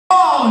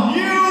Ladies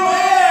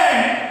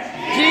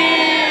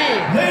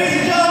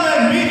and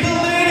gentlemen, meet the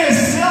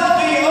latest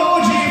selfie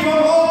OG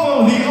from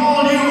OPPO, the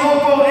all-new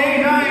OPPO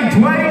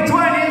A9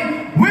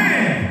 2020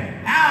 with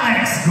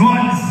Alex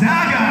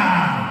Gonzaga.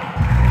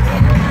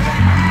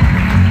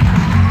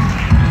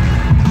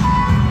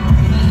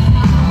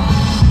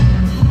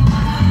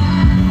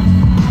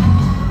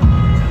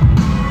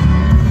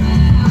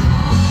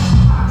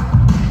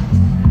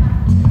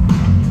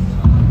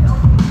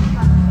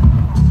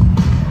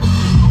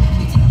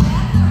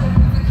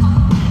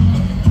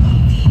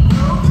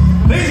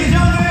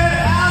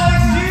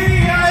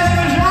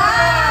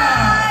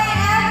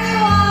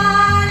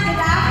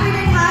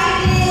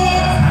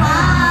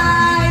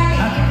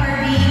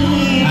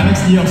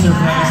 Di ako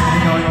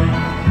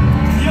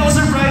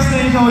surprised na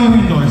ikaw yung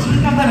endorser.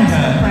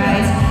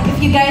 Surprise. If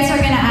you guys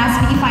are gonna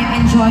ask me if I'm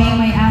enjoying,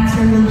 my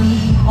answer will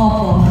be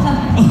OPPO.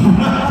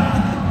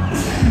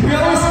 We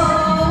always...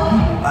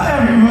 Hi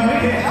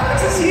everybody,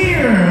 Alex is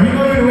here! We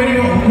go to the wedding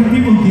with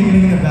people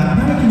giggling in the back.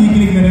 Bakit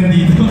kinikilig na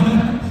nandito?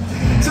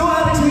 So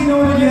Alex, we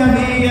know that you have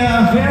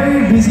a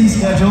very busy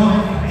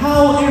schedule.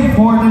 How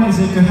important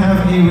is it to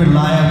have a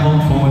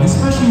reliable phone,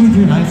 especially with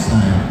your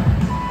lifestyle?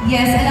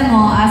 Yes, alam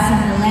mo, as a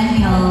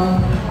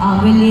millennial,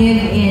 we live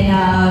in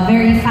a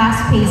very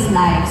fast-paced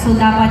life. So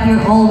dapat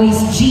you're always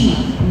G,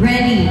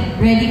 ready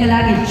ka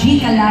lagi, G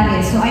ka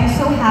lagi. So I'm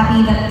so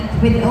happy that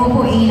with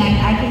OPPO A9,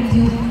 I can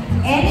do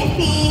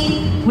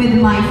anything with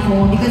my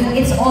phone because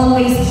it's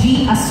always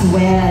G as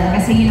well.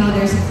 Kasi you know,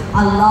 there's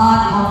a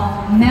lot of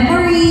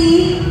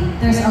memory,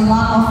 there's a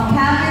lot of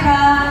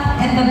camera,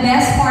 and the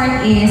best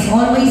part is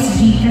always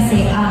G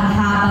kasi ang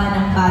haba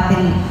ng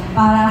battery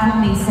para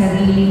kung may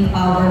sariling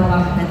power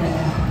bank na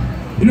dala.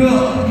 You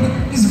know,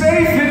 it's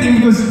very fitting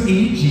because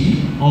AG,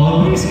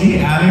 always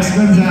A, Alex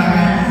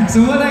Gonzaga. So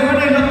when I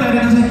looked at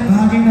it, I was like,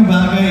 bagay na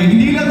bagay.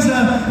 Hindi lang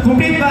sa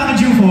complete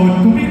package yung phone,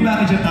 complete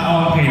package yung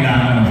tao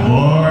kailangan, of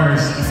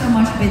course. Thank you so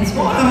much, Vince.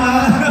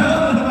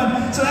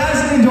 So as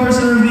an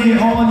endorser of the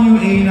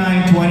all-new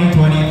A9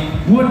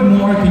 2020, what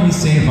more can you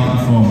say about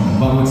the phone,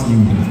 about what's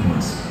new with it, of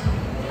course?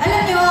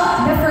 Alam nyo,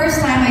 the first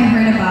time I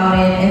heard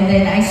about it, and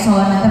then I saw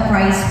that the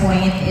price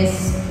point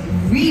is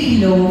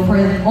really low for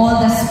all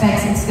the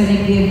specs it's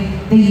gonna give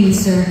the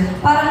user.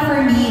 Parang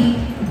for me,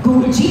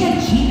 G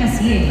na G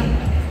kasi.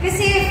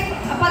 Kasi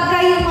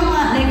pagka yung mga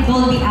like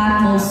Dolby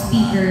Atmos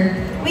speaker,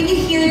 when you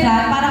hear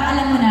that, parang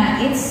alam mo na,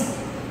 it's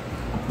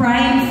a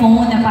prime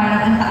phone na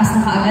parang ang taas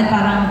na kaagad,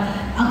 parang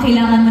ang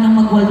kailangan mo nang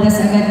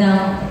magwaldas agad ng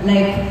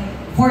like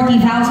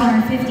 40,000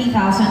 or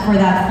 50,000 for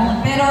that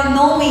phone. Pero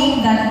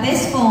knowing that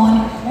this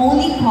phone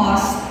only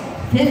costs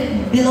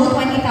below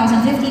 20,000,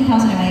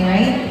 15,000, am I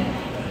right?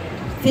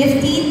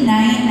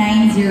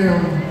 15,990.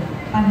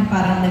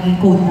 Parang naging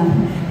code na.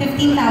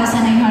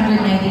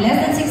 15,990. Less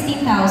than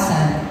 16,000.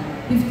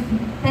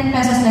 10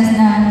 pesos less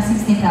than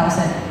 16,000.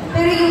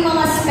 Pero yung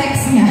mga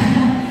specs niya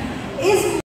is